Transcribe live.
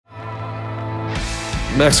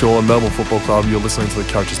Max Gorlin, Melbourne Football Club. You're listening to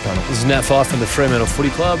the Coaches Panel. This is Nat Fyfe from the Fremantle Footy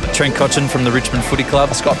Club. Trent Cotchin from the Richmond Footy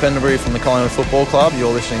Club. Scott Pendlebury from the Collingwood Football Club.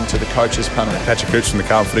 You're listening to the Coaches Panel. Patrick Cooch from the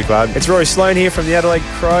Carlton Footy Club. It's Rory Sloane here from the Adelaide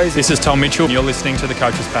Crows. This is Tom Mitchell. You're listening to the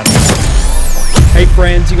Coaches Panel. Hey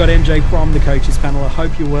friends, you got MJ from the Coaches Panel. I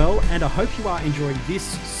hope you're well, and I hope you are enjoying this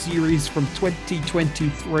series from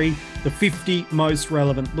 2023, the 50 most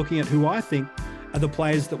relevant, looking at who I think are the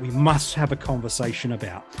players that we must have a conversation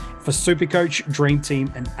about for Supercoach, Dream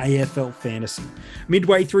Team, and AFL Fantasy.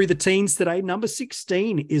 Midway through the teens today, number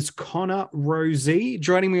 16 is Connor Rozee.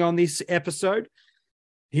 Joining me on this episode,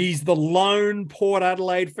 he's the lone Port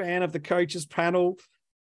Adelaide fan of the Coaches Panel.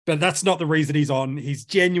 But that's not the reason he's on. He's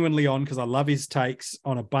genuinely on because I love his takes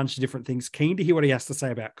on a bunch of different things. Keen to hear what he has to say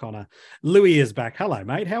about Connor. Louis is back. Hello,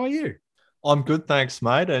 mate. How are you? I'm good, thanks,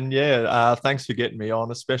 mate. And thanks for getting me on,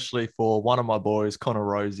 especially for one of my boys, Connor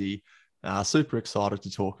Rozee. Super excited to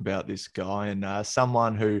talk about this guy and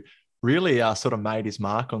someone who really sort of made his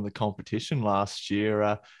mark on the competition last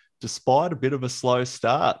year, despite a bit of a slow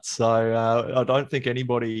start. So I don't think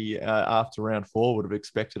anybody after round 4 would have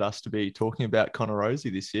expected us to be talking about Connor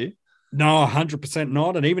Rozee this year. No, 100%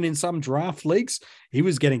 not. And even in some draft leagues, he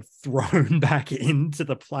was getting thrown back into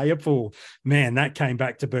the player pool. Man, that came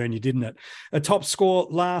back to burn you, didn't it? A top score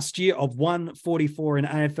last year of 144 in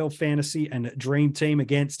AFL Fantasy and Dream Team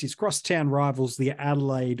against his crosstown rivals, the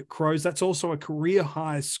Adelaide Crows. That's also a career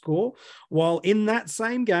high score. While in that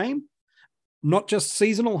same game, not just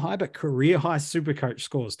seasonal high, but career high Supercoach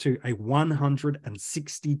scores too, a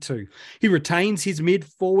 162. He retains his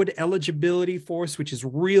mid-forward eligibility for us, which is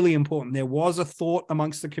really important. There was a thought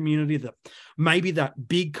amongst the community that maybe that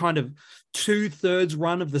big kind of 2/3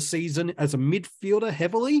 run of the season as a midfielder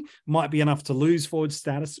heavily might be enough to lose forward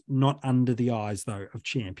status, not under the eyes, though, of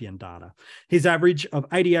champion data. His average of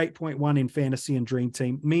 88.1 in fantasy and Dream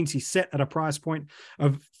Team means he's set at a price point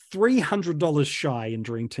of $300 shy in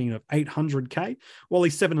Dream Team of $800K, while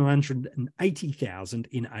he's $780,000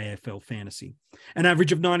 in AFL Fantasy. An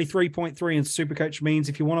average of 93.3 in Supercoach means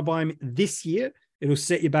if you want to buy him this year, it'll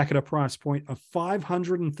set you back at a price point of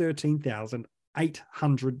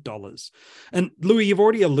 $513,800. And Louis, you've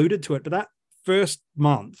already alluded to it, but that first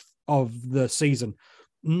month of the season,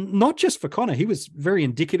 not just for Connor, he was very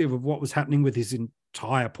indicative of what was happening with his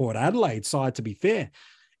entire Port Adelaide side, to be fair.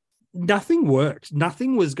 Nothing worked.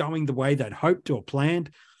 Nothing was going the way they'd hoped or planned.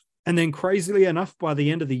 And then crazily enough, by the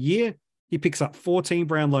end of the year, he picks up 14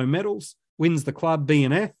 Brownlow medals, wins the club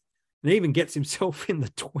B&F, and even gets himself in the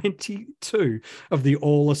 22 of the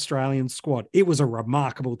All-Australian squad. It was a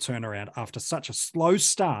remarkable turnaround after such a slow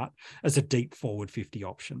start as a deep forward 50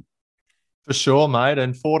 option. For sure, mate.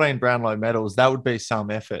 And 14 Brownlow medals, that would be some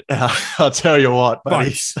effort. I'll tell you what.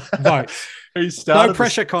 Vote. He started no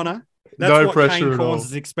pressure, Connor. That's what Kane Corns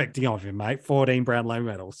is expecting of him, mate. 14 Brownlow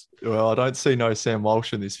medals. Well, I don't see no Sam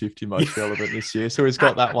Walsh in this 50 most relevant this year, so he's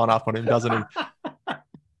got that one up on him, doesn't he?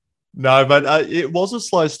 No, but it was a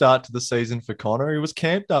slow start to the season for Connor. He was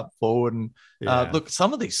camped up forward. And look,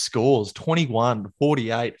 some of these scores, 21,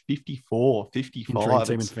 48, 54, 55. In Dream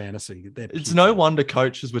Team and Fantasy. It's no wonder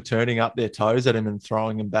coaches were turning up their toes at him and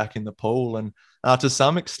throwing him back in the pool. And to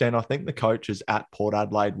some extent, I think the coaches at Port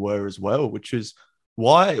Adelaide were as well, which is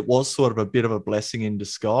why it was sort of a bit of a blessing in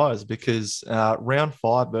disguise, because round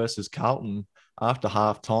 5 versus Carlton, after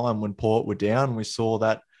half time when Port were down, we saw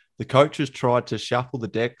that the coaches tried to shuffle the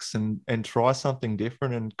decks and try something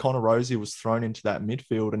different. And Connor Rozee was thrown into that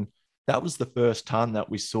midfield. And that was the first ton that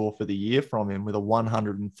we saw for the year from him with a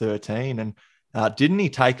 113. And didn't he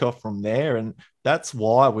take off from there? And that's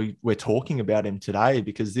why we're talking about him today,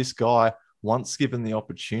 because this guy, once given the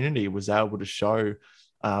opportunity, was able to show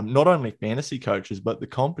not only fantasy coaches, but the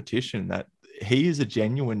competition that he is a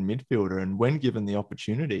genuine midfielder. And when given the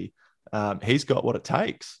opportunity, he's got what it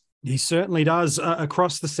takes. He certainly does.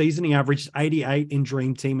 Across the season, he averaged 88 in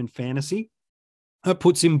Dream Team and Fantasy. It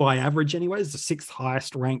puts him by average anyway as the 6th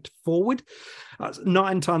highest ranked forward.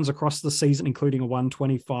 9 tons across the season, including a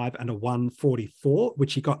 125 and a 144,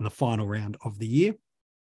 which he got in the final round of the year.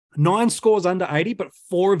 9 scores under 80, but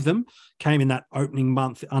 4 of them came in that opening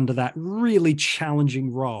month under that really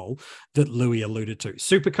challenging role that Louis alluded to.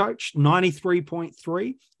 Supercoach,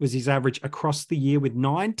 93.3 was his average across the year with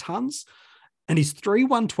 9 tons. And his 3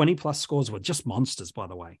 120 plus scores were just monsters, by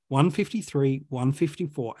the way. 153,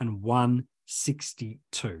 154, and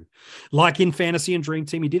 162. Like in Fantasy and Dream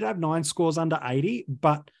Team, he did have 9 scores under 80,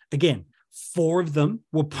 but again, 4 of them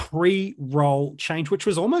were pre-roll change, which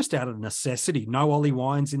was almost out of necessity. No Ollie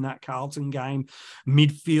Wines in that Carlton game.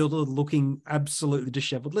 Midfielder looking absolutely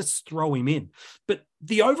disheveled. Let's throw him in. But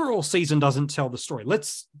the overall season doesn't tell the story.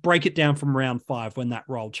 Let's break it down from round 5 when that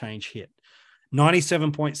role change hit.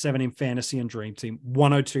 97.7 in fantasy and dream team,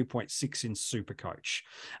 102.6 in Supercoach.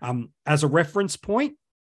 As a reference point,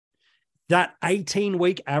 that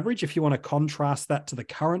 18-week average, if you want to contrast that to the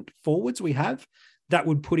current forwards we have, that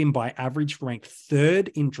would put him by average ranked third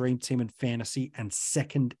in dream team and fantasy and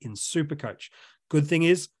second in Supercoach. Good thing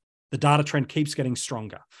is the data trend keeps getting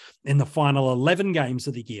stronger in the final 11 games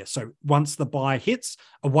of the year. So once the bye hits,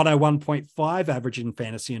 a 101.5 average in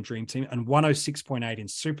fantasy and dream team and 106.8 in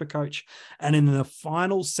Supercoach. And in the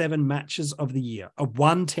final 7 matches of the year, a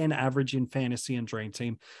 110 average in fantasy and dream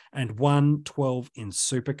team and 112 in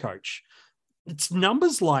Supercoach. It's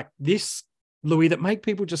numbers like this, Louis, that make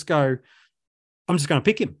people just go, I'm just going to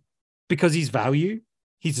pick him because he's value.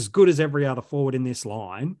 He's as good as every other forward in this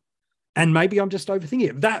line. And maybe I'm just overthinking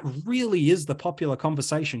it. That really is the popular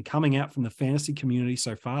conversation coming out from the fantasy community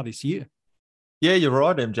so far this year. Yeah, you're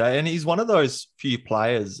right, MJ. And he's one of those few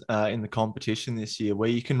players in the competition this year where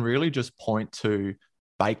you can really just point to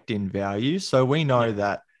baked in value. So we know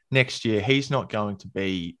that next year he's not going to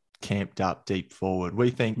be camped up deep forward.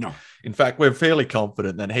 We think, in fact, we're fairly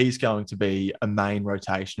confident that he's going to be a main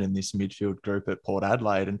rotation in this midfield group at Port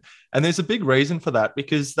Adelaide. And there's a big reason for that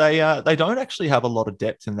because they don't actually have a lot of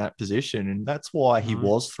depth in that position. And that's why he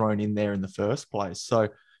was thrown in there in the first place. So,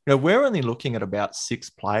 we're only looking at about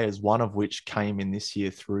 6 players, one of which came in this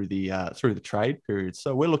year through the trade period.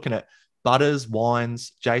 So we're looking at Butters,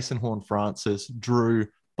 Wines, Jason Horne-Francis, Drew,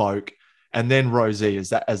 Boak, and then Rosie as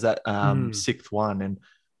that 6th one. And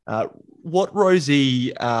what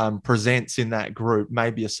Rosie presents in that group,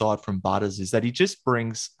 maybe aside from Butters, is that he just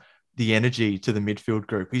brings the energy to the midfield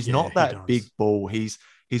group. He's not that big ball. He's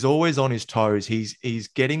always on his toes. He's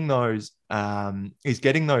getting those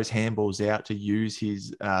handballs out to use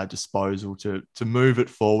his disposal to move it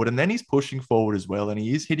forward, and then he's pushing forward as well. And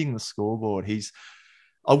he is hitting the scoreboard.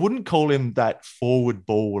 I wouldn't call him that forward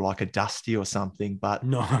ball like a Dusty or something, but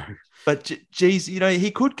geez,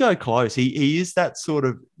 he could go close. He is that sort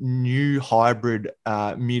of new hybrid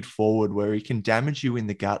mid forward where he can damage you in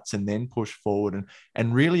the guts and then push forward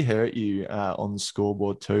and really hurt you on the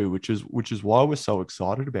scoreboard too, which is why we're so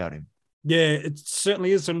excited about him. Yeah, it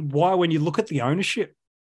certainly is. And why, when you look at the ownership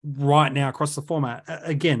right now across the format,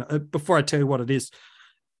 again, before I tell you what it is,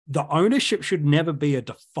 the ownership should never be a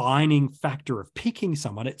defining factor of picking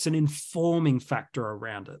someone. It's an informing factor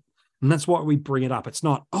around it. And that's why we bring it up. It's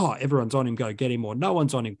not, everyone's on him, go get him, or no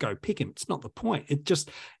one's on him, go pick him. It's not the point. It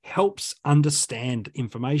just helps understand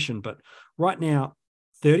information. But right now,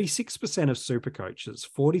 36% of super coaches,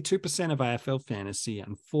 42% of AFL fantasy,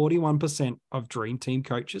 and 41% of dream team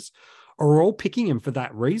coaches are all picking him for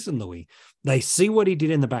that reason, Louis. They see what he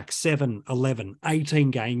did in the back 7, 11,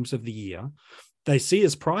 18 games of the year. They see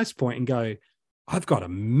his price point and go, I've got a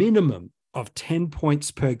minimum of 10 points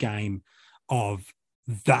per game of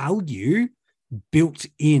value built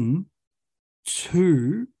into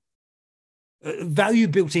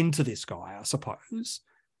this guy, I suppose.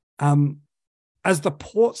 As the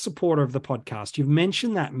Port supporter of the podcast, you've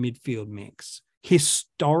mentioned that midfield mix.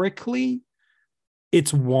 Historically,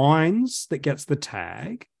 it's Wines that gets the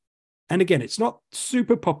tag. And again, it's not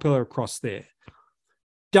super popular across there.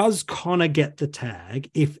 Does Connor get the tag,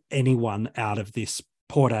 if anyone, out of this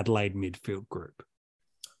Port Adelaide midfield group?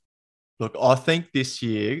 Look, I think this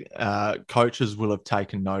year coaches will have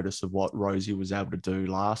taken notice of what Rosie was able to do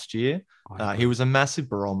last year. He was a massive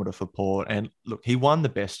barometer for Port. And look, he won the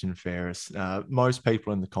best and fairest. Most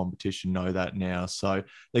people in the competition know that now. So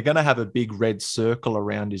they're going to have a big red circle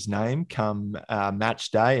around his name come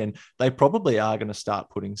match day. And they probably are going to start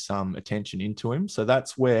putting some attention into him. So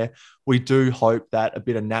that's where we do hope that a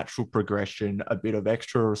bit of natural progression, a bit of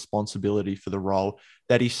extra responsibility for the role,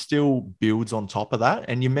 that he still builds on top of that.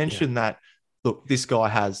 And you mentioned that, look, this guy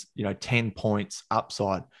has, 10 points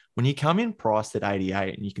upside. When you come in priced at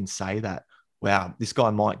 88 and you can say that, wow, this guy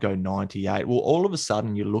might go 98. Well, all of a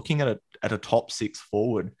sudden you're looking at a top 6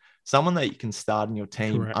 forward, someone that you can start in your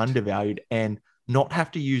team undervalued and not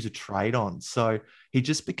have to use a trade on. So he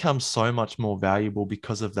just becomes so much more valuable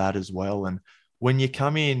because of that as well. And when you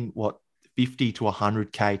come in, 50 to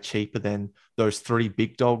 100K cheaper than those 3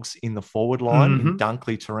 big dogs in the forward line, in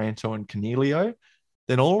Dunkley, Taranto, and Cornelio,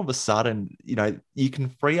 then all of a sudden, you can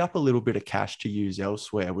free up a little bit of cash to use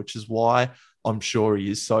elsewhere, which is why I'm sure he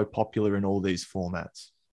is so popular in all these formats.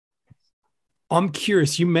 I'm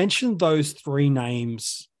curious. You mentioned those 3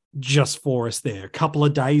 names just for us there. A couple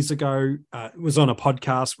of days ago, it was on a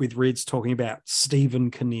podcast with Rids talking about Stephen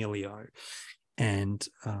Cornelio. And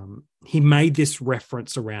he made this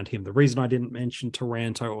reference around him. The reason I didn't mention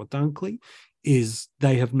Taranto or Dunkley is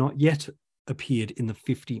they have not yet appeared in the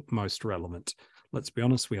 50 most relevant. Let's be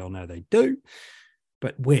honest, we all know they do.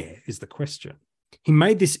 but where is the question. He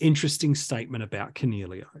made this interesting statement about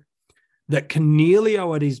Coniglio, that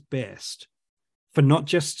Coniglio at his best for not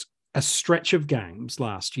just a stretch of games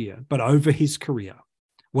last year, but over his career,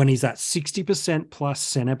 when he's that 60% plus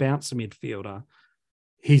centre bounce midfielder,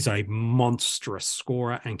 he's a monstrous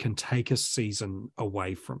scorer and can take a season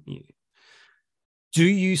away from you. Do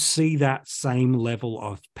you see that same level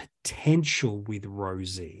of potential with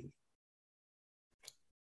Rosie?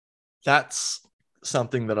 That's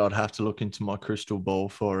something that I'd have to look into my crystal ball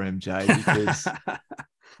for, MJ, because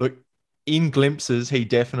look, in glimpses, he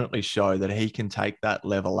definitely showed that he can take that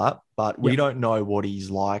level up, but we don't know what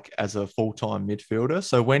he's like as a full-time midfielder.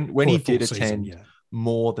 So when he did attend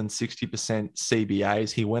more than 60%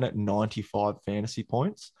 CBAs, he went at 95 fantasy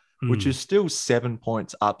points, which is still 7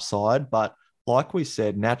 points upside. But like we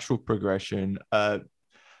said, natural progression, a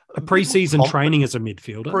preseason training as a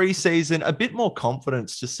midfielder, preseason, a bit more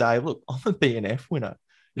confidence to say, look, I'm a BNF winner.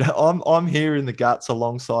 You know, I'm here in the guts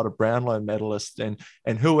alongside a Brownlow medalist and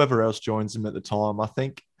whoever else joins him at the time. I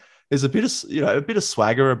think there's a bit of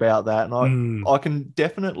swagger about that, and I can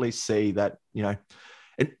definitely see that. You know,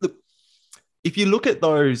 and look, if you look at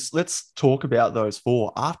those, let's talk about those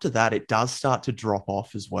four. After that, it does start to drop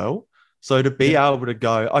off as well. So to be able to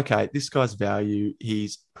go, okay, this guy's value,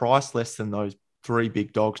 he's priced less than those three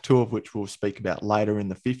big dogs, two of which we'll speak about later in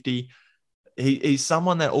the 50. He's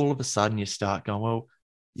someone that all of a sudden you start going, well,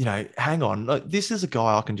 you know, hang on, look, this is a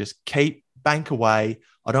guy I can just keep, bank away.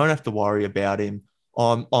 I don't have to worry about him.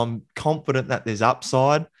 I'm confident that there's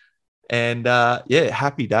upside, and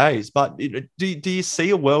happy days. But do you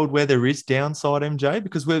see a world where there is downside, MJ?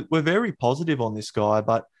 Because we're very positive on this guy,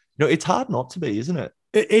 but you know, it's hard not to be, isn't it?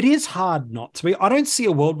 It is hard not to be. I don't see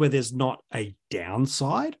a world where there's not a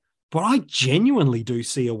downside, but I genuinely do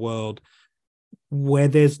see a world where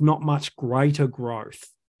there's not much greater growth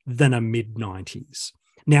than a mid-90s.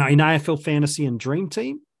 Now, in AFL Fantasy and Dream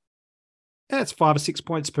Team, that's 5 or 6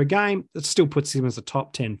 points per game. That still puts him as a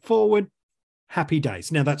top 10 forward. Happy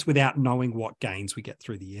days. Now, that's without knowing what gains we get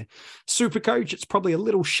through the year. Supercoach, it's probably a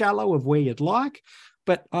little shallow of where you'd like,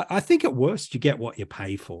 but I think at worst, you get what you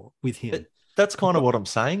pay for with him. That's kind of what I'm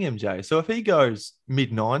saying, MJ. So if he goes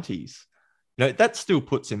mid-90s, you know, that still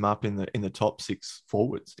puts him up in the top 6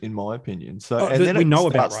 forwards, in my opinion. So and then it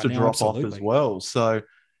starts to drop off as well. So,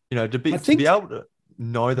 you know, to be able to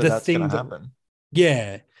know that that's going to happen.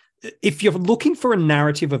 Yeah. If you're looking for a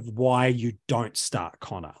narrative of why you don't start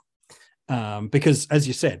Connor, because as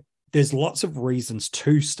you said, there's lots of reasons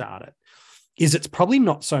to start it, is it's probably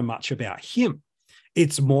not so much about him.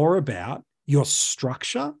 It's more about your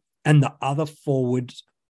structure and the other forwards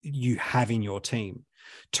you have in your team.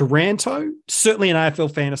 Taranto, certainly in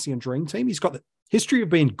AFL Fantasy and Dream Team, he's got the history of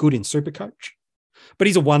being good in Supercoach, but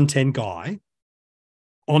he's a 110 guy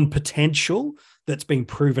on potential that's been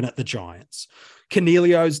proven at the Giants.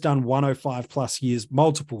 Coniglio's done 105 plus years,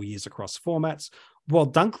 multiple years across formats, while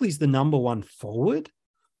Dunkley's the number one forward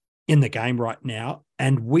in the game right now.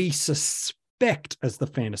 And we suspect as the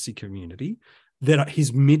fantasy community that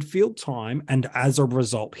his midfield time and as a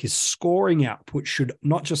result, his scoring output should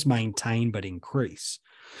not just maintain, but increase.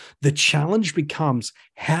 The challenge becomes,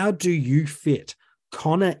 how do you fit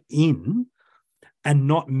Connor in and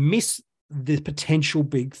not miss the potential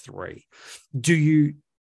big three? Do you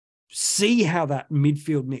see how that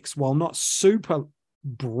midfield mix, while not super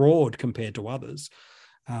broad compared to others,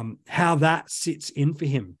 how that sits in for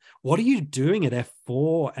him? What are you doing at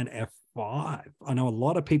F4 and F5? I know a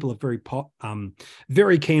lot of people are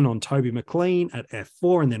very keen on Toby McLean at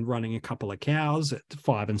F4 and then running a couple of cows at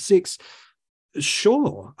 5 and 6.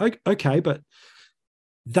 Sure. Okay. But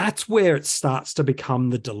that's where it starts to become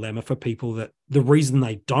the dilemma for people, that the reason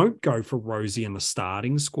they don't go for Rosie in the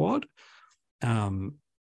starting squad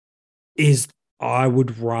is I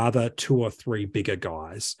would rather 2 or 3 bigger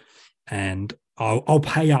guys, and I'll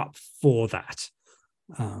pay up for that.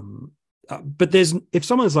 But if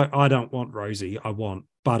someone's like, I don't want Rosie, I want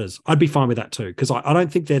Butters, I'd be fine with that too, because I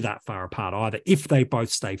don't think they're that far apart either, if they both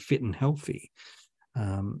stay fit and healthy.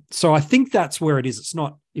 So I think that's where it is. It's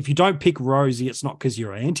not, if you don't pick Rosie, it's not because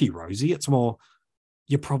you're anti-Rosie. It's more,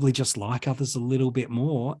 you probably just like others a little bit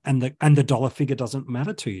more, and the dollar figure doesn't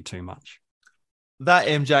matter to you too much. That,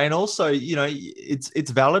 MJ, and also, you know,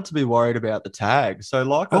 it's valid to be worried about the tag. So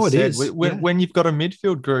like I said, when you've got a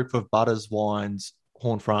midfield group of Butters, Wines,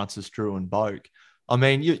 Horne-Francis, Drew and Boak, I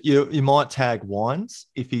mean, you might tag Wines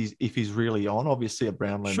if he's really on, obviously a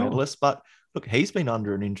Brownlow medalist, but look, he's been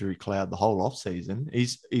under an injury cloud the whole off season.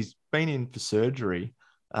 He's been in for surgery.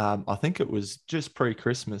 I think it was just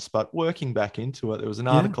pre-Christmas, but working back into it, there was an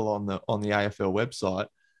article on the AFL website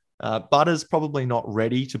Butter's probably not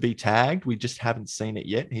ready to be tagged. We just haven't seen it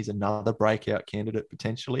yet. He's another breakout candidate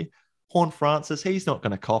potentially. Horne-Francis, he's not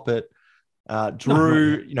going to cop it.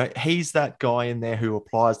 Drew, he's that guy in there who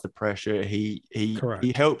applies the pressure. He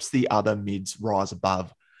helps the other mids rise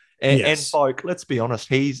above. And Folk, let's be honest,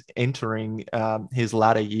 he's entering his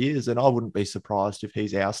latter years, and I wouldn't be surprised if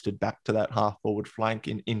he's ousted back to that half-forward flank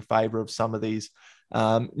in favour of some of these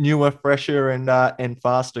newer, fresher and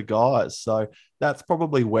faster guys. So that's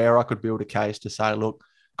probably where I could build a case to say, look,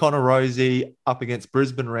 Connor Rozee up against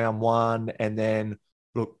Brisbane round 1, and then,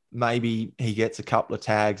 look, maybe he gets a couple of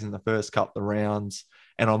tags in the first couple of rounds,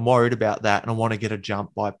 and I'm worried about that, and I want to get a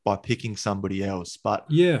jump by picking somebody else. But,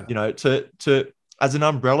 to as an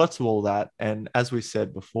umbrella to all that, and as we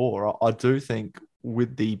said before, I do think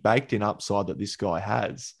with the baked-in upside that this guy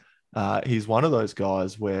has, he's one of those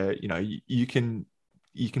guys where, you can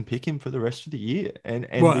pick him for the rest of the year and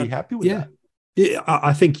be happy with that. Yeah,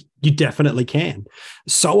 I think you definitely can.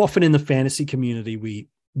 So often in the fantasy community,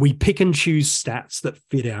 we pick and choose stats that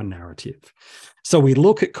fit our narrative. So we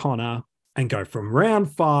look at Connor and go from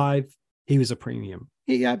round 5, he was a premium.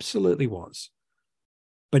 He absolutely was.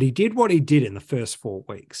 But he did what he did in the first 4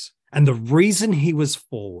 weeks. And the reason he was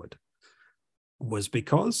forward was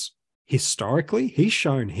because historically he's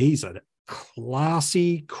shown he's a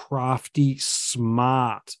classy, crafty,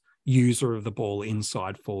 smart user of the ball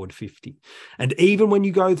inside forward 50. And even when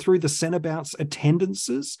you go through the centre bounce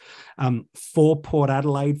attendances for Port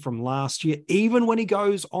Adelaide from last year, even when he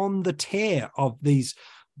goes on the tear of these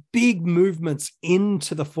big movements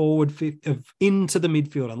into the into the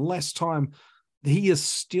midfield and less time, he is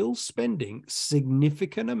still spending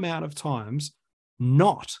significant amount of times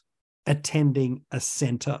not attending a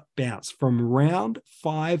centre bounce. From round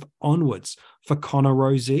 5 onwards for Connor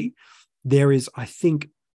Rozee, there is, I think,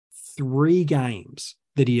 3 games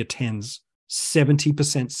that he attends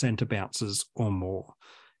 70% centre bounces or more.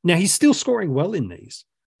 Now, he's still scoring well in these,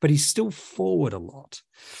 but he's still forward a lot.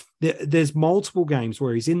 There's multiple games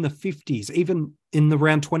where he's in the 50s, even in the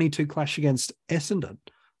round 22 clash against Essendon,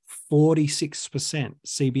 46%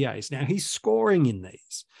 CBAs. Now, he's scoring in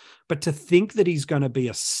these, but to think that he's going to be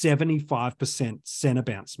a 75% centre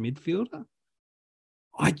bounce midfielder,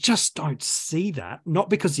 I just don't see that. Not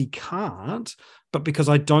because he can't, but because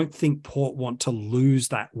I don't think Port want to lose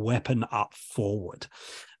that weapon up forward.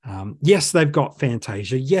 Yes, they've got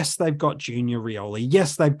Fantasia. Yes, they've got Junior Rioli.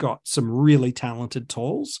 Yes, they've got some really talented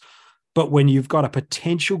tools. But when you've got a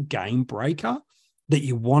potential game breaker that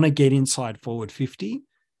you want to get inside forward 50,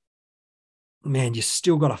 man, you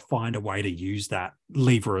still got to find a way to use that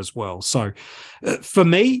lever as well. So for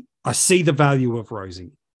me, I see the value of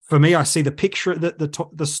Rozee. For me, I see the picture that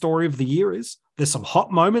the story of the year is there's some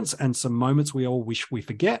hot moments and some moments we all wish we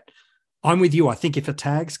forget. I'm with you. I think if a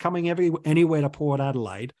tag's coming anywhere to Port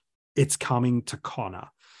Adelaide, it's coming to Connor.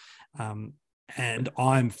 And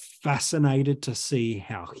I'm fascinated to see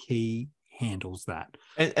how he handles that.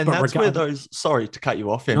 And that's where those, sorry to cut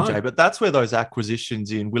you off, MJ, but that's where those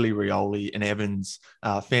acquisitions in Willie Rioli and Evans,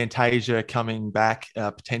 Fantasia coming back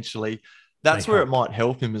potentially, that's where it might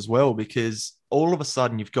help him as well, because all of a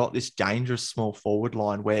sudden you've got this dangerous small forward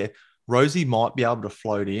line where Rozee might be able to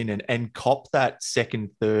float in and cop that second,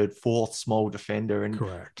 third, fourth small defender. And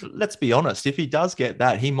correct. Let's be honest, if he does get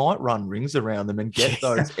that, he might run rings around them and get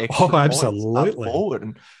those extra points up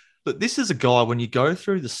forward. But this is a guy, when you go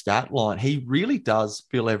through the stat line, he really does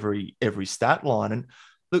fill every stat line. And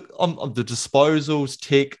look, on the disposals,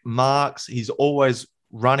 tick, marks, he's always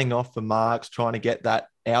running off for marks, trying to get that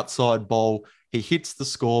outside ball. He hits the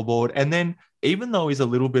scoreboard. And then even though he's a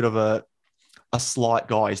little bit of a slight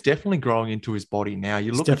guy, he's definitely growing into his body now.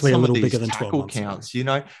 You look at some of these tackle counts,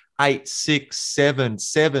 8, 6, 7,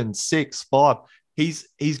 7, 6, 5.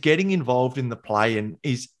 He's getting involved in the play, and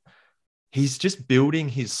he's just building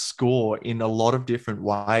his score in a lot of different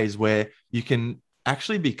ways where you can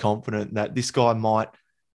actually be confident that this guy might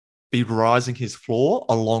be rising his floor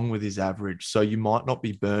along with his average. So you might not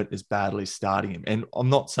be burnt as badly starting him. And I'm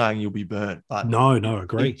not saying you'll be burnt, but no,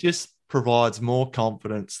 agree. It just provides more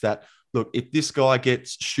confidence that, look, if this guy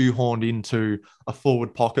gets shoehorned into a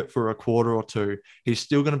forward pocket for a quarter or two, he's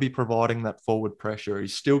still going to be providing that forward pressure.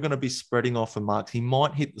 He's still going to be spreading off for marks. He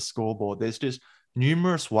might hit the scoreboard. There's just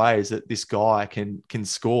numerous ways that this guy can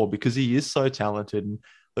score because he is so talented. And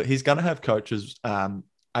look, he's going to have coaches,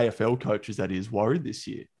 AFL coaches, that is, worried this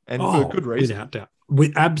year. And for good reason. Without doubt.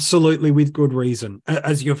 Absolutely with good reason.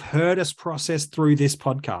 As you've heard us process through this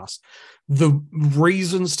podcast, the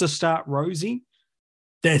reasons to start Rozee,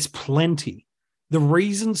 there's plenty. The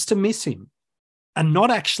reasons to miss him are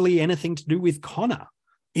not actually anything to do with Connor.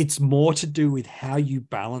 It's more to do with how you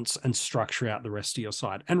balance and structure out the rest of your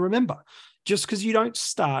side. And remember, just because you don't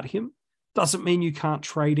start him doesn't mean you can't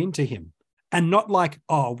trade into him. And not like,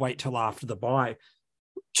 oh, wait till after the bye.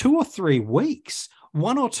 2 or 3 weeks,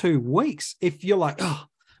 1 or 2 weeks. If you're like, oh,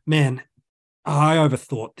 man, I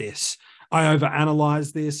overthought this. I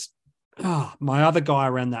overanalyzed this. Oh, my other guy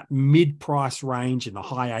around that mid-price range in the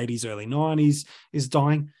high 80s, early 90s is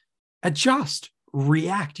dying. Adjust,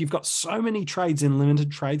 react. You've got so many trades in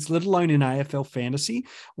limited trades, let alone in AFL fantasy,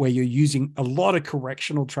 where you're using a lot of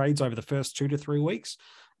correctional trades over the first 2 to 3 weeks.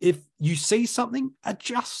 If you see something,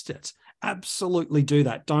 adjust it. Absolutely do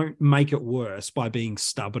that. Don't make it worse by being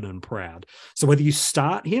stubborn and proud. So whether you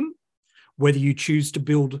start him, whether you choose to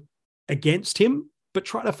build against him, but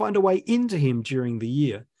try to find a way into him during the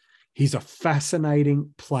year, he's a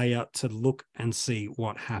fascinating player to look and see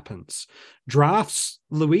what happens. Drafts,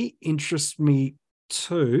 Louis, interest me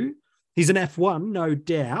too. He's an F1, no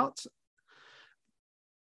doubt.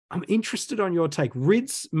 I'm interested on your take.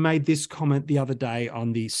 Rids made this comment the other day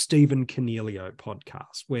on the Stephen Cornelio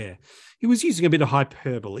podcast, where he was using a bit of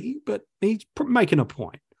hyperbole, but he's making a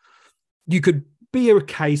point. You could be a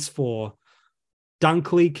case for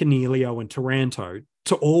Dunkley, Cornelio, and Taranto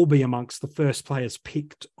to all be amongst the first players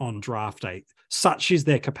picked on draft day. Such is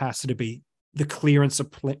their capacity to be the clearance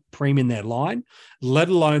supreme in their line, let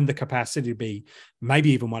alone the capacity to be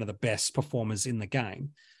maybe even one of the best performers in the game.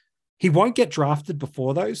 He won't get drafted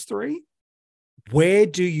before those 3. Where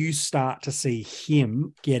do you start to see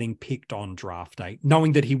him getting picked on draft day,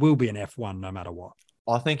 knowing that he will be an F1 no matter what?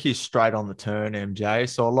 I think he's straight on the turn, MJ.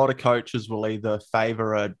 So a lot of coaches will either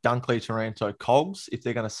favour a Dunkley, Taranto, Cogs if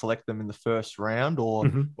they're going to select them in the first round, or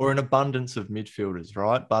an abundance of midfielders,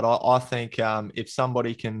 right? But I think if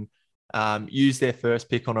somebody can use their first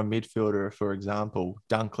pick on a midfielder, for example,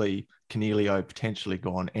 Dunkley, Cornelio potentially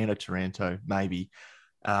gone, and a Taranto maybe,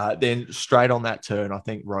 then straight on that turn, I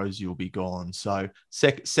think Rosie will be gone. So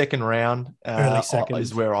second round early second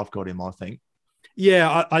is where I've got him, I think.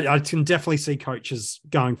 Yeah, I can definitely see coaches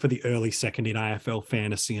going for the early second in AFL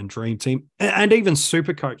fantasy and Dream Team, and even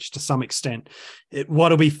Supercoach to some extent.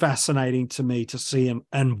 What'll be fascinating to me to see him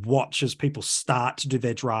and watch as people start to do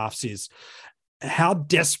their drafts is how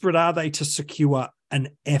desperate are they to secure an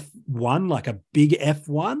F1, like a big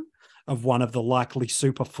F1 of one of the likely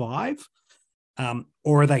Super 5?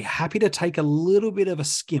 Or are they happy to take a little bit of a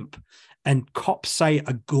skimp and cop, say,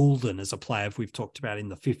 a Goulden as a player we've talked about in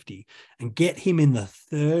the 50 and get him in the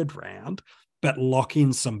 3rd round, but lock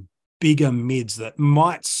in some bigger mids that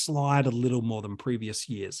might slide a little more than previous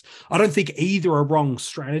years? I don't think either are wrong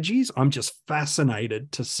strategies. I'm just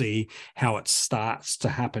fascinated to see how it starts to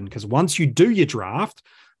happen, because once you do your draft,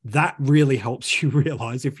 that really helps you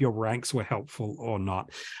realize if your ranks were helpful or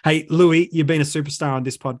not. Hey, Louis, you've been a superstar on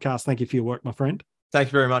this podcast. Thank you for your work, my friend. Thank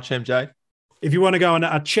you very much, MJ. If you want to go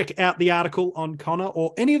and check out the article on Connor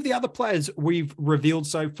or any of the other players we've revealed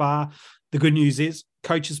so far, the good news is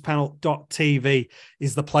coachespanel.tv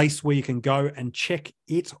is the place where you can go and check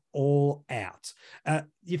it all out.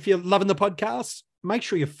 If you're loving the podcast, make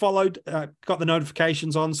sure you're followed, got the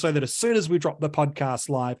notifications on so that as soon as we drop the podcast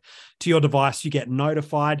live to your device, you get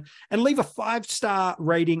notified, and leave a 5-star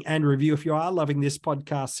rating and review if you are loving this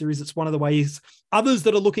podcast series. It's one of the ways others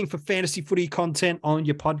that are looking for fantasy footy content on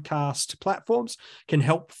your podcast platforms can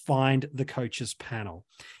help find the Coaches Panel.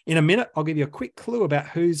 In a minute, I'll give you a quick clue about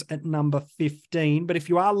who's at number 15. But if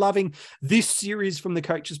you are loving this series from the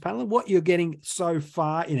Coaches Panel and what you're getting so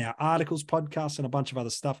far in our articles, podcasts, and a bunch of other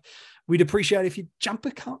stuff, we'd appreciate if you jump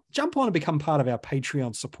on and become part of our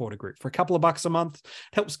Patreon supporter group for a couple of bucks a month.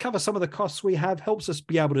 It helps cover some of the costs we have, helps us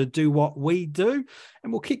be able to do what we do,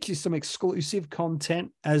 and we'll kick you some exclusive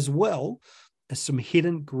content as well as some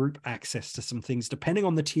hidden group access to some things, depending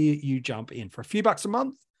on the tier you jump in. For a few bucks a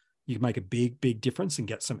month, you can make a big difference and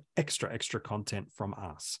get some extra content from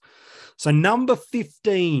us. So number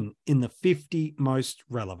 15 in the 50 most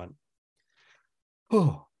relevant.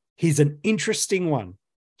 Oh, here's an interesting one.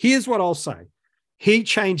 Here's what I'll say. He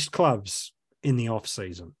changed clubs in the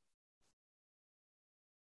off-season.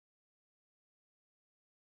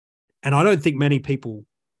 And I don't think many people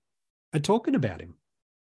are talking about him.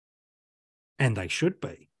 And they should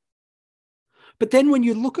be. But then when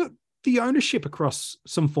you look at the ownership across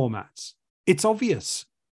some formats, it's obvious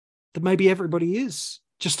that maybe everybody is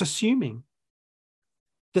just assuming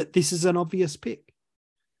that this is an obvious pick.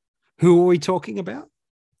 Who are we talking about?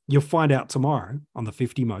 You'll find out tomorrow on the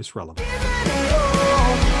 50 Most Relevant.